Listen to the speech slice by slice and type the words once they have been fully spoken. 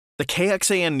The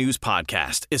KXAN News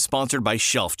Podcast is sponsored by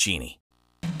Shelf Genie.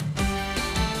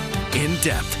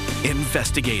 In-depth,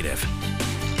 investigative.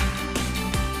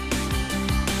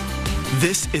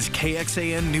 This is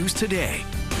KXAN News Today.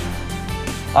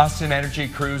 Austin Energy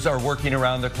crews are working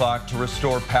around the clock to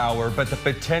restore power, but the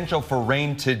potential for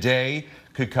rain today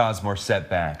could cause more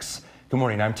setbacks. Good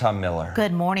morning, I'm Tom Miller.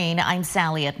 Good morning, I'm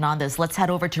Sally Hernandez. Let's head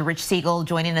over to Rich Siegel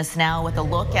joining us now with a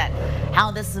look at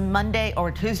how this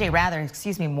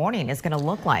Tuesday morning is going to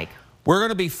look like. We're going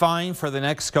to be fine for the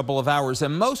next couple of hours,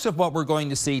 and most of what we're going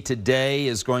to see today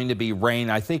is going to be rain.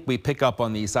 I think we pick up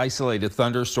on these isolated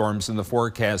thunderstorms in the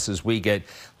forecast as we get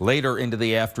later into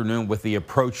the afternoon with the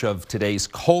approach of today's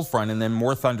cold front, and then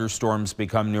more thunderstorms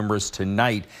become numerous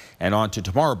tonight and on to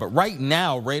tomorrow. But right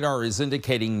now, radar is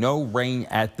indicating no rain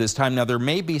at this time. Now, there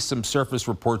may be some surface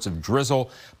reports of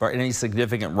drizzle, but any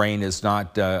significant rain is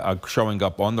not showing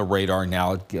up on the radar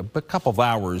now. A couple of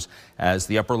hours as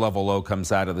the upper level low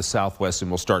comes out of the southwest,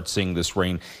 and we'll start seeing this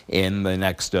rain in the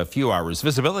next few hours.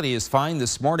 Visibility is fine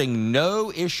this morning.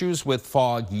 No issues with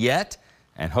fog yet,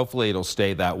 and hopefully it'll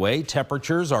stay that way.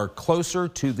 Temperatures are closer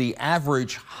to the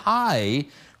average high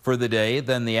for the day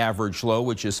than the average low,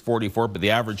 which is 44, but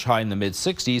the average high in the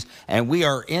mid-60s, and we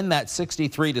are in that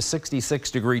 63 to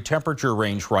 66 degree temperature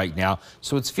range right now,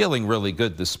 so it's feeling really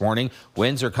good this morning.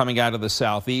 Winds are coming out of the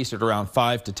southeast at around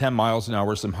 5 to 10 miles an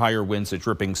hour, some higher winds at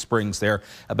Dripping Springs there,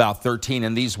 about 13,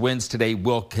 and these winds today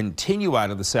will continue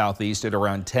out of the southeast at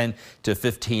around 10 to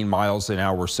 15 miles an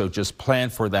hour, so just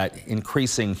plan for that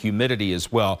increasing humidity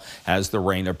as well as the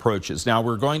rain approaches. Now,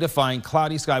 we're going to find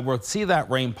cloudy sky. We'll see that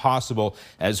rain possible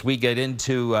as we get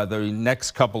into the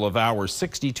next couple of hours.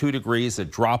 62 degrees, a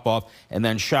drop off, and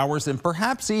then showers and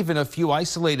perhaps even a few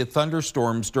isolated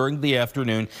thunderstorms during the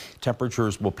afternoon.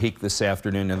 Temperatures will peak this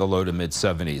afternoon in the low to mid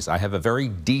 70s. I have a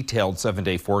very detailed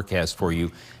 7-day forecast for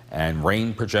you, and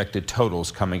rain projected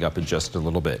totals coming up in just a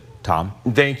little bit. Tom?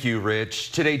 Thank you,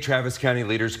 Rich. Today, Travis County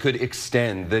leaders could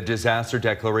extend the disaster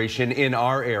declaration in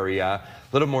our area.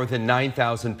 A little more than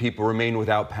 9,000 people remain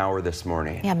without power this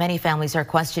morning. Yeah, many families are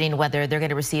questioning whether they're going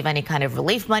to receive any kind of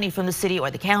relief money from the city or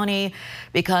the county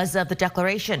because of the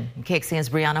declaration. KXAN's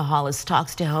Brianna Hollis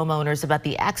talks to homeowners about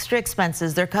the extra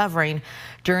expenses they're covering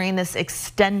during this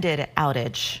extended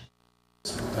outage.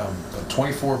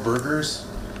 24 burgers,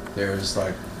 there's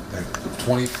like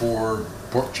 24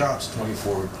 pork chops,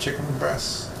 24 chicken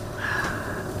breasts.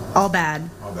 All bad.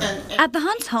 At the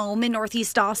Hunt's home in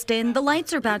Northeast Austin, the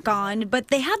lights are back on, but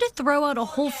they had to throw out a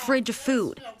whole fridge of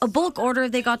food. A bulk order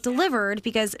they got delivered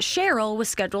because Cheryl was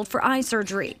scheduled for eye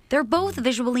surgery. They're both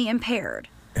visually impaired.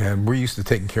 And we're used to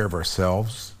taking care of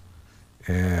ourselves,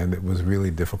 and it was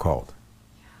really difficult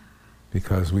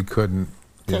because we couldn't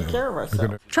take care of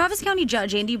ourselves. Travis County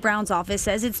Judge Andy Brown's office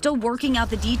says it's still working out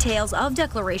the details of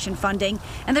declaration funding,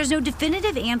 and there's no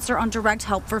definitive answer on direct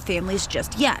help for families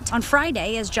just yet. On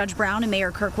Friday, as Judge Brown and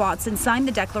Mayor Kirk Watson signed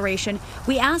the declaration,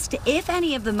 we asked if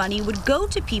any of the money would go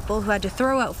to people who had to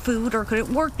throw out food or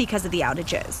couldn't work because of the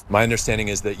outages. My understanding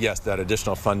is that, yes, that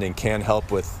additional funding can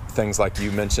help with things like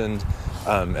you mentioned,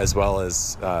 as well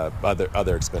as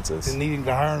other expenses. And needing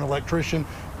to hire an electrician,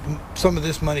 some of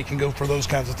this money can go for those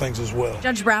kinds of things as well.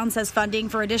 Judge Brown says funding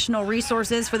for additional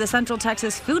resources for the Central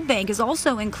Texas Food Bank is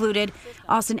also included.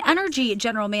 Austin Energy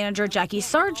General Manager Jackie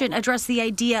Sargent addressed the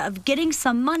idea of getting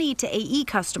some money to AE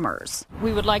customers.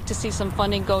 We would like to see some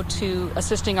funding go to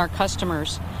assisting our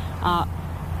customers.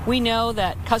 We know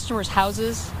that customers'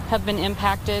 houses have been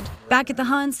impacted. Back at the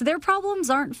Hunts, their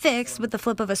problems aren't fixed with the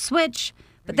flip of a switch,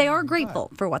 but they are grateful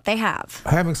for what they have.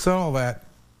 Having said all that,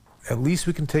 at least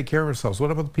we can take care of ourselves.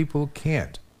 What about the people who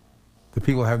can't? The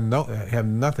people who have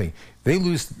nothing. They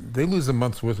lose a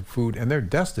month's worth of food and they're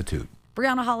destitute.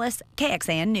 Brianna Hollis,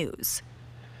 KXAN News.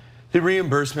 The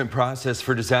reimbursement process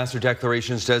for disaster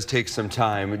declarations does take some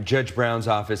time. Judge Brown's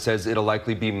office says it'll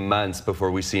likely be months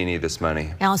before we see any of this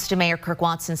money. Austin Mayor Kirk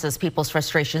Watson says people's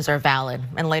frustrations are valid.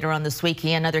 And later on this week,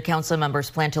 he and other council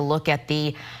members plan to look at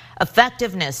the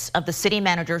effectiveness of the city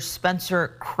manager,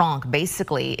 Spencer Cronk.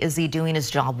 Basically, is he doing his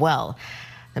job well?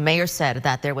 The mayor said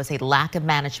that there was a lack of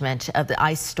management of the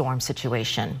ice storm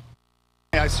situation.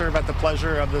 I serve at the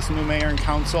pleasure of this new mayor and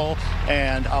council,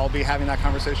 and I'll be having that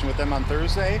conversation with them on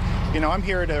Thursday. You know, I'm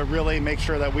here to really make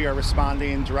sure that we are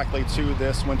responding directly to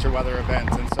this winter weather event,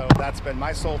 and so that's been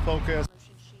my sole focus.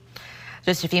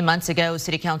 Just a few months ago,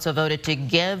 City Council voted to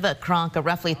give Cronk a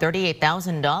roughly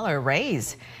 $38,000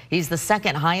 raise. He's the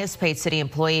second highest paid city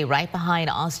employee, right behind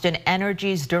Austin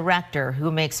Energy's director, who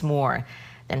makes more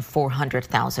than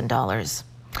 $400,000.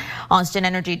 Austin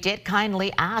Energy did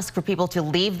kindly ask for people to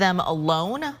leave them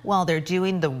alone while they're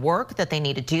doing the work that they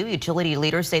need to do. Utility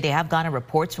leaders say they have gotten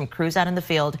reports from crews out in the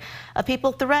field of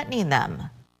people threatening them.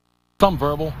 Some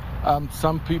verbal,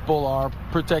 some people are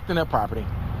protecting their property.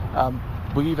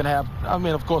 We even have,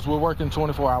 of course, we're working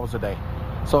 24 hours a day.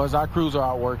 So as our crews are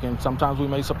out working, sometimes we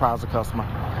may surprise the customer,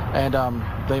 and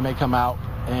they may come out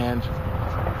and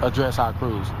address our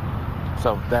crews.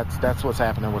 So that's what's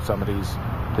happening with some of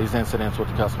these incidents with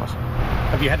the customers.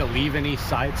 Have you had to leave any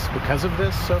sites because of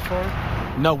this so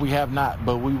far? No, we have not,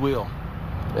 but we will.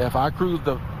 If our crews,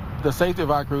 the safety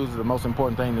of our crews is the most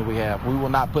important thing that we have. We will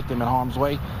not put them in harm's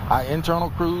way. Our internal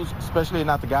crews, especially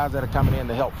not the guys that are coming in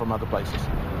to help from other places.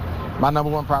 My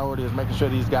number one priority is making sure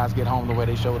these guys get home the way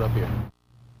they showed up here.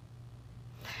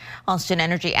 Austin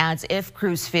Energy adds if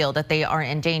crews feel that they are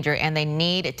in danger and they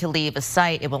need to leave a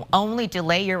site, it will only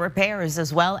delay your repairs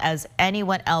as well as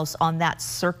anyone else on that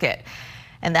circuit.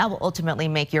 And that will ultimately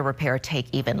make your repair take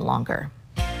even longer.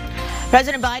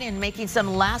 President Biden making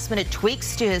some last-minute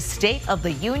tweaks to his State of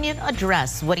the Union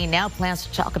address, what he now plans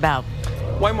to talk about.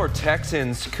 Why more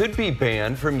Texans could be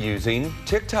banned from using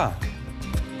TikTok.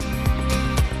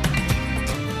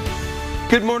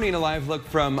 Good morning, a live look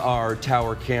from our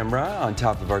tower camera on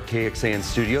top of our KXAN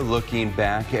studio, looking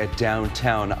back at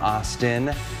downtown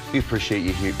Austin. We appreciate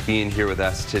you being here with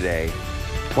us today.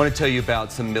 I want to tell you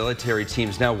about some military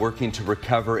teams now working to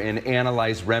recover and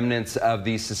analyze remnants of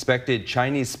the suspected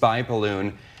Chinese spy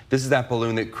balloon. This is that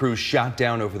balloon that crews shot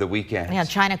down over the weekend. Yeah,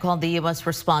 China called the U.S.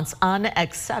 response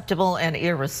unacceptable and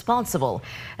irresponsible.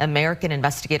 American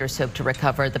investigators hope to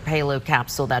recover the payload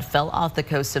capsule that fell off the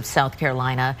coast of South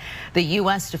Carolina. The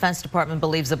U.S. Defense Department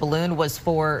believes the balloon was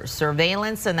for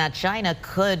surveillance and that China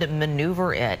could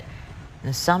maneuver it.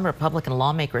 And some Republican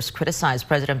lawmakers criticized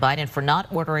President Biden for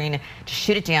not ordering to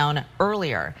shoot it down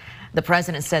earlier. The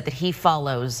president said that he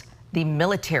follows the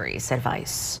military's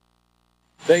advice.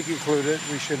 They concluded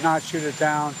we should not shoot it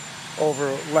down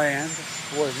over land.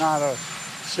 It was not a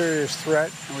serious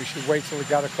threat, and we should wait till it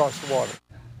got across the water.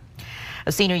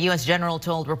 A senior U.S. general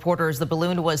told reporters the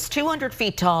balloon was 200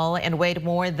 feet tall and weighed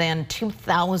more than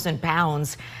 2,000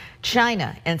 pounds.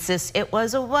 China insists it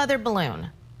was a weather balloon.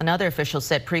 Another official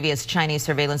said previous Chinese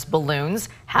surveillance balloons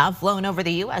have flown over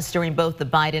the U.S. during both the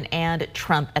Biden and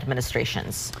Trump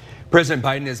administrations. President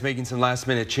Biden is making some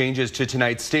last-minute changes to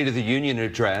tonight's State of the Union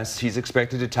address. He's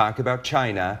expected to talk about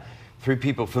China. 3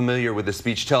 people familiar with the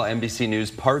speech tell NBC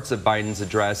News parts of Biden's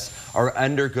address are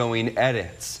undergoing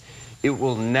edits. It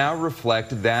will now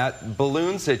reflect that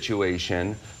balloon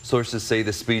situation. Sources say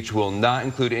the speech will not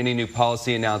include any new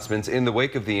policy announcements in the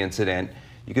wake of the incident.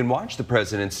 You can watch the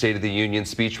president's State of the Union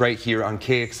speech right here on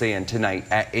KXAN tonight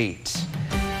at 8.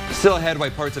 Still ahead, why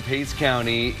parts of Hays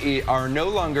County are no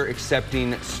longer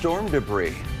accepting storm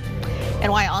debris.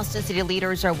 And why Austin city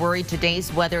leaders are worried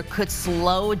today's weather could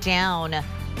slow down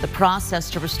the process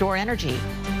to restore energy.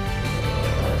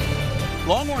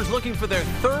 Longhorns looking for their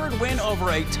 3rd win over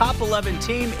a top 11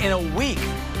 team in a week.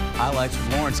 Highlights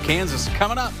from Lawrence, Kansas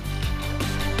coming up.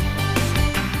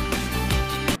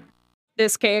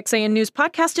 This KXAN News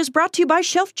podcast is brought to you by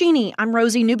Shelf Genie. I'm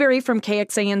Rosie Newberry from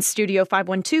KXAN Studio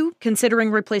 512. Considering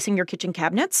replacing your kitchen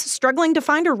cabinets? Struggling to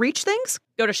find or reach things?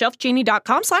 Go to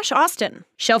shelfgenie.com/Austin.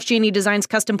 Shelf Genie designs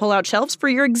custom pull-out shelves for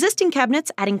your existing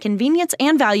cabinets, adding convenience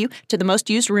and value to the most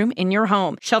used room in your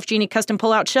home. Shelf Genie custom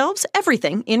pull-out shelves,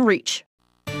 everything in reach.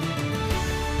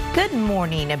 Good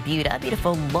morning, Abuda.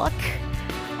 Beautiful look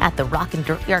at the Rock and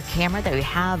Dirt Yard camera that we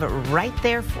have right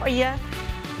there for you.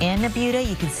 In Abuda,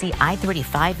 you can see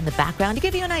I-35 in the background to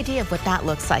give you an idea of what that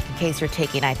looks like in case you're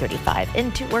taking I-35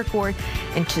 into work or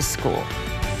into school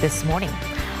this morning.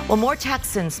 Well, more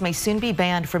Texans may soon be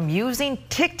banned from using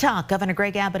TikTok. Governor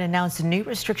Greg Abbott announced new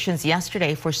restrictions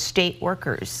yesterday for state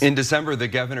workers. In December, the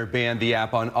governor banned the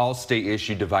app on all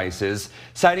state-issued devices,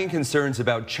 citing concerns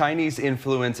about Chinese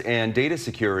influence and data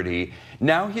security.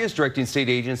 Now he is directing state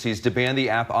agencies to ban the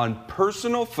app on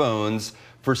personal phones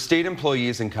for state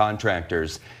employees and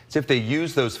contractors. It's if they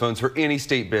use those phones for any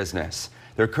state business.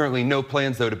 There are currently no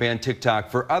plans, though, to ban TikTok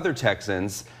for other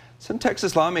Texans. Some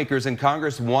Texas lawmakers in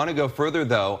Congress want to go further,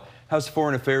 though. House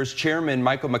Foreign Affairs Chairman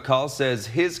Michael McCall says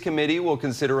his committee will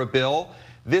consider a bill.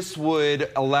 This would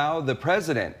allow the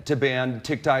president to ban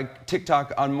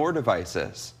TikTok on more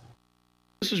devices.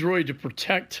 This is really to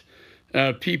protect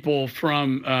people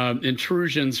from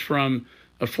intrusions from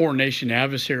a foreign nation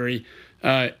adversary.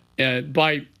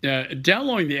 By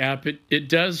downloading the app, it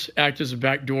does act as a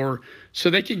backdoor, so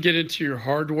they can get into your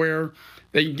hardware,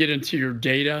 they can get into your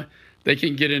data, they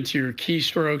can get into your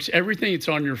keystrokes. Everything that's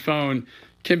on your phone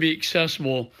can be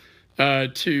accessible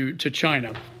to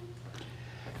China.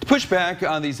 To push back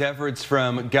on these efforts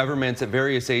from governments at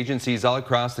various agencies all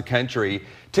across the country,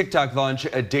 TikTok launched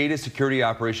a data security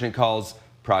operation it calls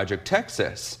Project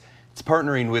Texas. It's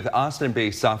partnering with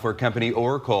Austin-based software company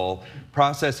Oracle,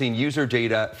 processing user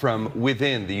data from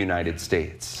within the United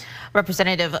States.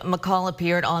 Representative McCall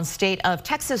appeared on State of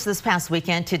Texas this past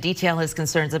weekend to detail his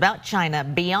concerns about China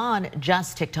beyond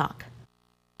just TikTok.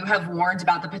 You have warned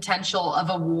about the potential of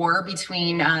a war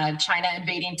between China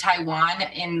invading Taiwan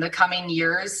in the coming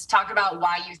years. Talk about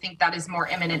why you think that is more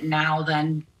imminent now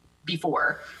than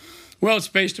before. Well, it's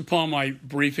based upon my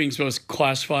briefings, both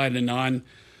classified and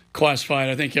non-classified.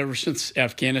 I think ever since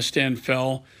Afghanistan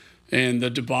fell and the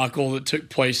debacle that took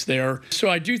place there. So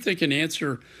I do think an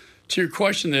answer to your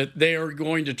question that they are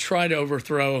going to try to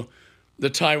overthrow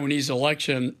the Taiwanese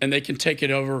election and they can take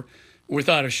it over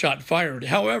without a shot fired.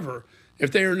 However,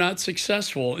 if they are not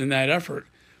successful in that effort,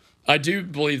 I do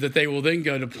believe that they will then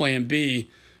go to plan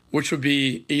B, which would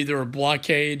be either a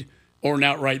blockade or an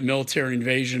outright military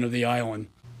invasion of the island.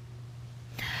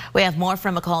 We have more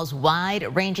from McCall's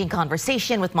wide-ranging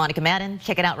conversation with Monica Madden.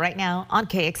 Check it out right now on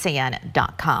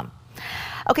KXAN.com.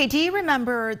 Okay, do you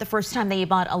remember the first time that you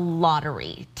bought a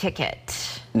lottery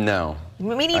ticket? No.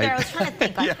 Me neither. I was trying to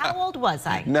think, like, yeah. How old was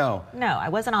I? No. No, I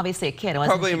wasn't obviously a kid. I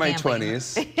wasn't probably in my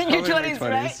 20s. In your 20s,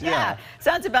 right? Yeah.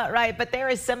 Sounds about right. But there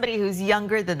is somebody who's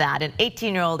younger than that. An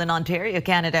 18-year-old in Ontario,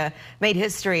 Canada, made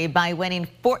history by winning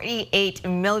 48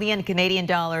 million Canadian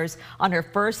dollars on her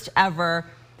first ever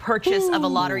purchase of a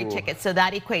lottery ticket. So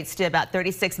that equates to about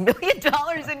 $36 million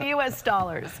in U.S.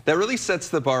 dollars. That really sets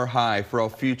the bar high for all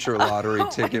future lottery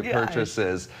ticket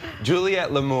purchases. Juliette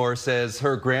Lamour says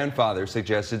her grandfather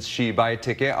suggested she buy a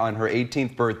ticket on her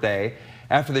 18th birthday.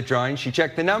 After the drawing, she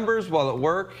checked the numbers while at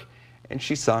work, and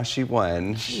she saw she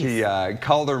won. She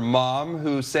called her mom,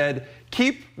 who said,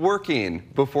 "Keep working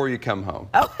before you come home."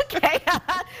 Okay.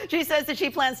 She says that she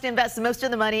plans to invest most of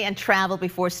the money and travel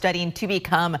before studying to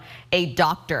become a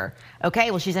doctor. Okay,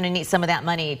 well, she's going to need some of that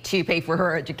money to pay for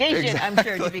her education, I'm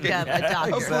sure, to become a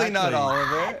doctor. Hopefully not all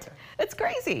of it. It's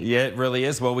crazy. Yeah, it really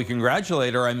is. Well, we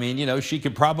congratulate her. I mean, you know, she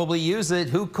could probably use it.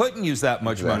 Who couldn't use that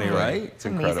much money, right? It's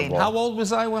incredible. How old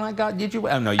was I when I got, did you?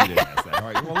 Oh, no, you didn't ask that.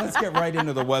 All right, well, let's get right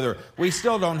into the weather. We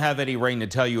still don't have any rain to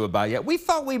tell you about yet. We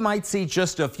thought we might see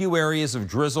just a few areas of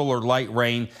drizzle or light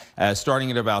rain starting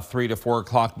at about 3 to 4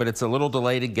 o'clock, but it's a little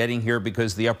delayed in getting here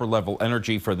because the upper level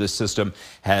energy for this system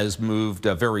has moved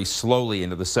very slowly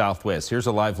into the southwest. Here's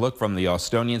a live look from the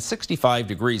Austonian. 65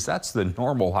 degrees. That's the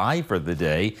normal high for the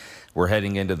day. We're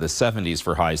heading into the 70s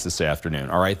for highs this afternoon.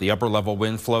 All right, the upper level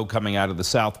wind flow coming out of the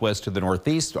southwest to the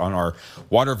northeast on our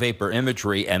water vapor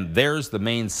imagery, and there's the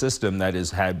main system that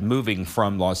is moving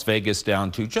from Las Vegas down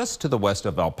to just to the west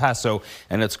of El Paso,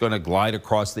 and it's going to glide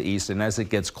across the east. And as it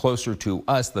gets closer to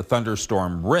us, the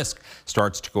thunderstorm risk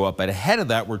starts to go up. But ahead of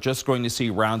that, we're just going to see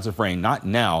rounds of rain, not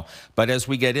now, but as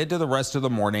we get into the rest of the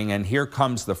morning. And here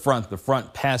comes the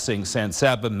front passing San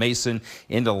Saba, Mason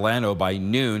into Llano by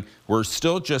noon. We're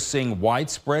still just seeing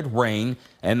widespread rain,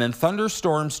 and then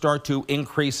thunderstorms start to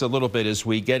increase a little bit as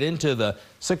we get into the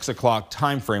 6 o'clock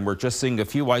time frame. We're just seeing a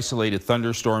few isolated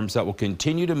thunderstorms that will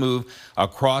continue to move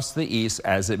across the east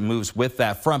as it moves with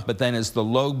that front. But then as the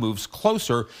low moves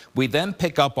closer, we then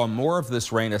pick up on more of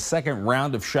this rain, a second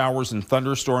round of showers and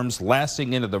thunderstorms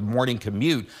lasting into the morning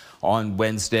commute on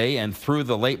Wednesday and through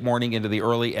the late morning into the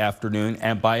early afternoon.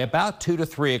 And by about 2 to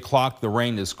 3 o'clock, the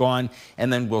rain is gone,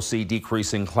 and then we'll see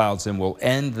decreasing clouds, and we'll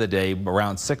end the day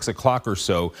around 6 o'clock or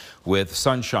so with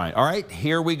sunshine. All right,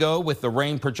 here we go with the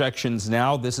rain projections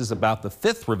now. This is about the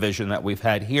 5th revision that we've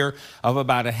had here of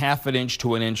about a ½ an inch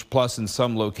to an inch plus in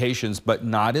some locations, but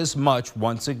not as much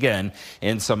once again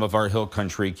in some of our hill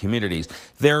country communities.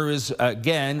 There is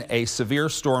again a severe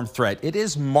storm threat. It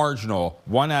is marginal,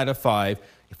 1 out of 5.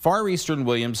 Far eastern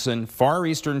Williamson, far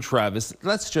eastern Travis,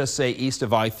 let's just say east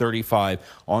of I-35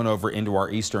 on over into our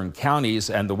eastern counties.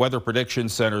 And the Weather Prediction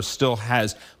Center still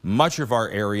has much of our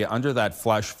area under that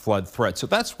flash flood threat. So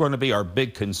that's going to be our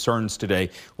big concerns today.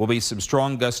 Will be some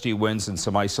strong gusty winds and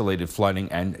some isolated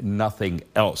flooding and nothing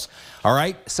else. All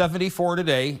right, 74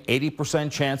 today,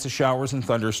 80% chance of showers and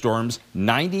thunderstorms,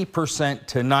 90%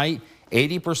 tonight,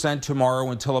 80% tomorrow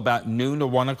until about noon to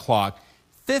 1 o'clock.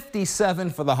 57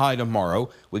 for the high tomorrow.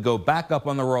 We go back up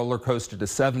on the roller coaster to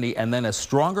 70, and then a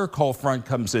stronger cold front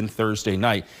comes in Thursday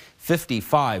night.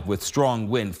 55 with strong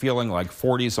wind, feeling like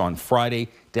 40s on Friday,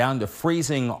 down to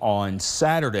freezing on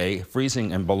Saturday,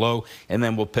 freezing and below, and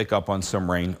then we'll pick up on some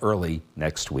rain early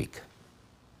next week.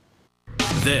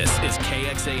 This is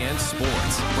KXAN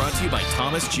Sports, brought to you by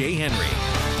Thomas J.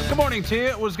 Henry. Good morning to you.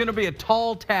 It was going to be a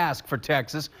tall task for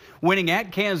Texas, winning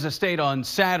at Kansas State on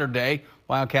Saturday.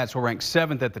 Wildcats were ranked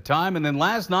 7th at the time. And then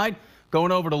last night,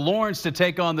 going over to Lawrence to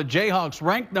take on the Jayhawks,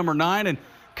 ranked number 9 and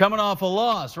coming off a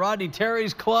loss. Rodney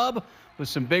Terry's club with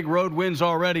some big road wins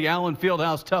already. Allen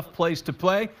Fieldhouse, tough place to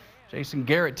play. Jason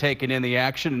Garrett taking in the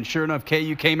action. And sure enough,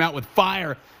 KU came out with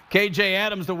fire. KJ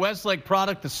Adams, the Westlake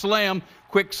product, the slam.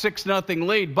 Quick 6-0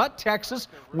 lead. But Texas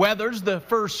weathers the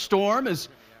first storm as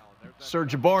Sir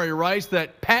Jabari Rice,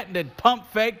 that patented pump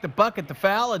fake, the bucket, the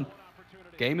foul, and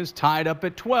game is tied up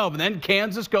at 12. And then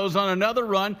Kansas goes on another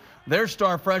run. Their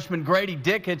star freshman Grady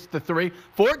Dick hits the 3.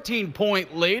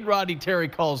 14-point lead. Rodney Terry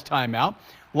calls timeout.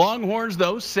 Longhorns,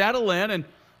 though, settle in, and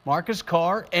Marcus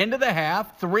Carr, end of the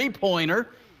half, 3-pointer,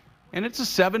 and it's a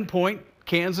 7-point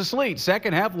Kansas lead.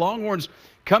 Second half, Longhorns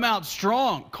come out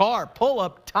strong. Carr, pull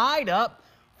up, tied up,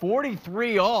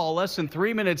 43-all, less than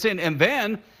 3 minutes in. And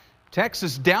then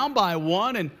Texas down by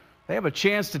 1, and they have a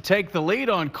chance to take the lead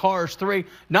on Carr's 3.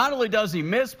 Not only does he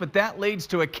miss, but that leads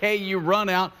to a KU run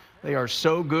out. They are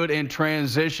so good in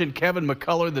transition. Kevin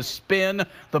McCullough, the spin,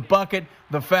 the bucket,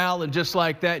 the foul, and just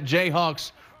like that,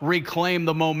 Jayhawks reclaim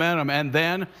the momentum. And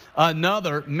then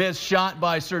another missed shot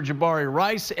by Sir Jabari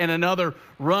Rice and another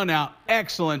run out.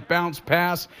 Excellent bounce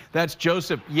pass. That's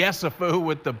Joseph Yesufu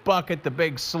with the bucket, the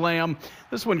big slam.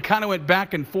 This one kind of went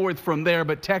back and forth from there,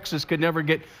 but Texas could never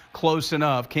get close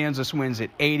enough. Kansas wins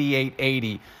it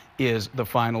 88-80 is the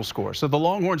final score. So the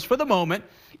Longhorns, for the moment,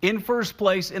 in first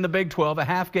place in the Big 12, a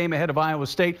half game ahead of Iowa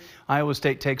State. Iowa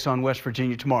State takes on West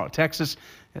Virginia tomorrow. Texas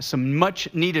has some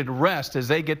much-needed rest as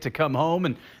they get to come home,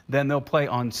 and then they'll play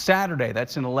on Saturday.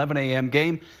 That's an 11 a.m.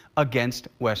 game against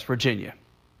West Virginia.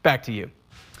 Back to you.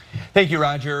 Thank you,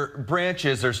 Roger.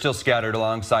 Branches are still scattered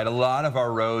alongside a lot of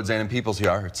our roads and in people's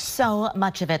yards. So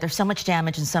much of it. There's so much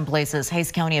damage in some places.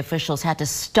 Hays County officials had to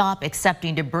stop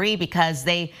accepting debris because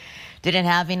they didn't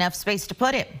have enough space to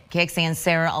put it. KXAN's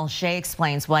Sarah Alshay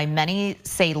explains why many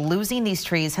say losing these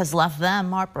trees has left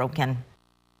them heartbroken.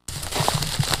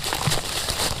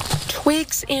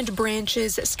 Twigs and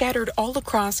branches scattered all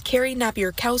across Carrie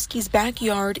Napierkowski's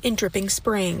backyard in Dripping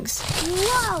Springs.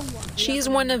 Whoa! She's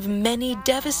one of many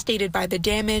devastated by the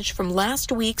damage from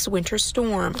last week's winter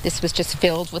storm. This was just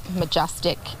filled with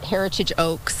majestic heritage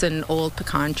oaks and old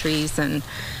pecan trees, and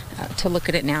to look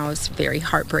at it now is very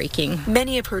heartbreaking.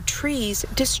 Many of her trees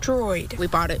destroyed. We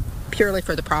bought it purely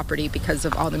for the property because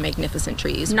of all the magnificent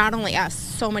trees. Not only us,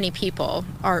 so many people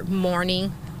are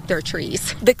mourning their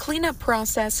trees. The cleanup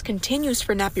process continues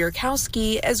for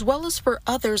Napierkowski as well as for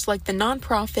others like the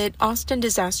nonprofit Austin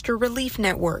Disaster Relief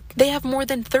Network. They have more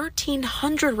than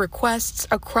 1,300 requests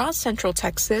across Central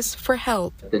Texas for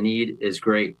help. The need is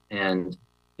great, and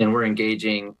we're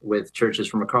engaging with churches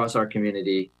from across our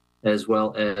community as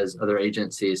well as other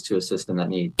agencies to assist in that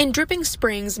need. In Dripping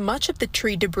Springs, much of the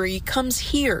tree debris comes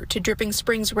here to Dripping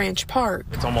Springs Ranch Park.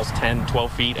 It's almost 10,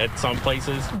 12 feet at some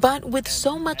places. But with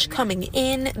so much coming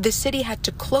in, the city had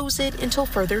to close it until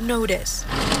further notice,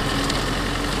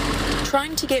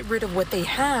 trying to get rid of what they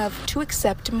have to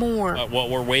accept more.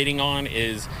 What we're waiting on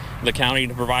is the county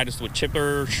to provide us with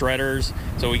chipper shredders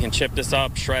so we can chip this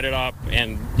up, shred it up,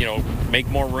 and make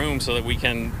more room so that we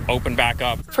can open back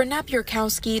up. For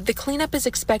Napierkowski, the cleanup is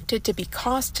expected to be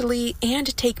costly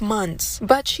and take months.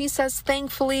 But she says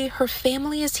thankfully her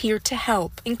family is here to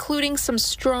help, including some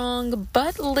strong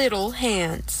but little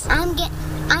hands. I'm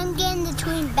getting the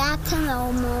tree back to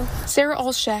normal. Sarah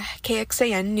Alsheh,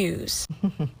 KXAN News.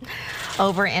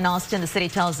 Over in Austin, the city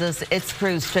tells us its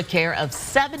crews took care of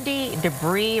 70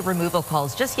 debris removal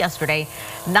calls just yesterday.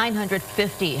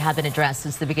 950 have been addressed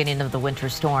since the beginning of the winter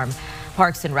storm.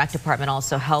 Parks and Rec Department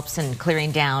also helps in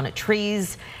clearing down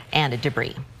trees and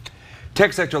debris.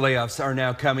 Tech sector layoffs are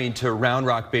now coming to Round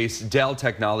Rock-based Dell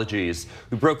Technologies.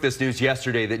 We broke this news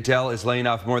yesterday that Dell is laying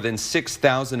off more than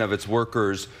 6,000 of its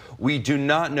workers. We do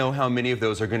not know how many of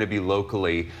those are going to be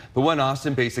locally, but one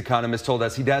Austin-based economist told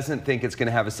us he doesn't think it's going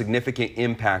to have a significant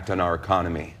impact on our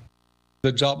economy.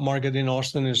 The job market in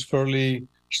Austin is fairly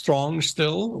strong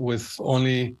still, with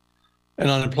only an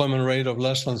unemployment rate of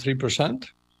less than 3%.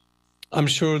 I'm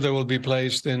sure they will be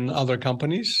placed in other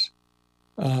companies.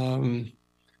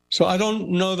 So I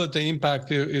don't know that the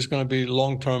impact is going to be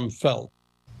long-term felt.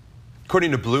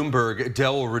 According to Bloomberg,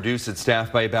 Dell will reduce its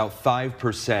staff by about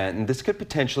 5%, and this could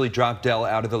potentially drop Dell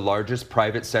out of the largest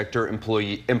private sector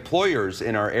employers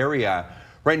in our area.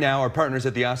 Right now, our partners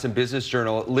at the Austin Business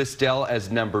Journal list Dell as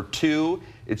number 2.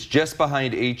 It's just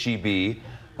behind HEB.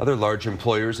 Other large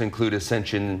employers include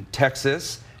Ascension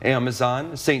Texas,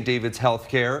 Amazon, St. David's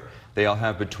Healthcare. They all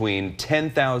have between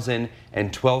 10,000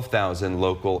 and 12,000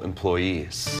 local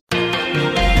employees.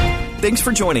 Thanks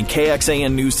for joining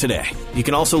KXAN News Today. You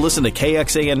can also listen to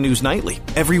KXAN News Nightly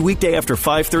every weekday after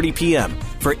 5:30 p.m.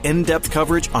 for in-depth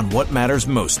coverage on what matters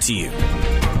most to you.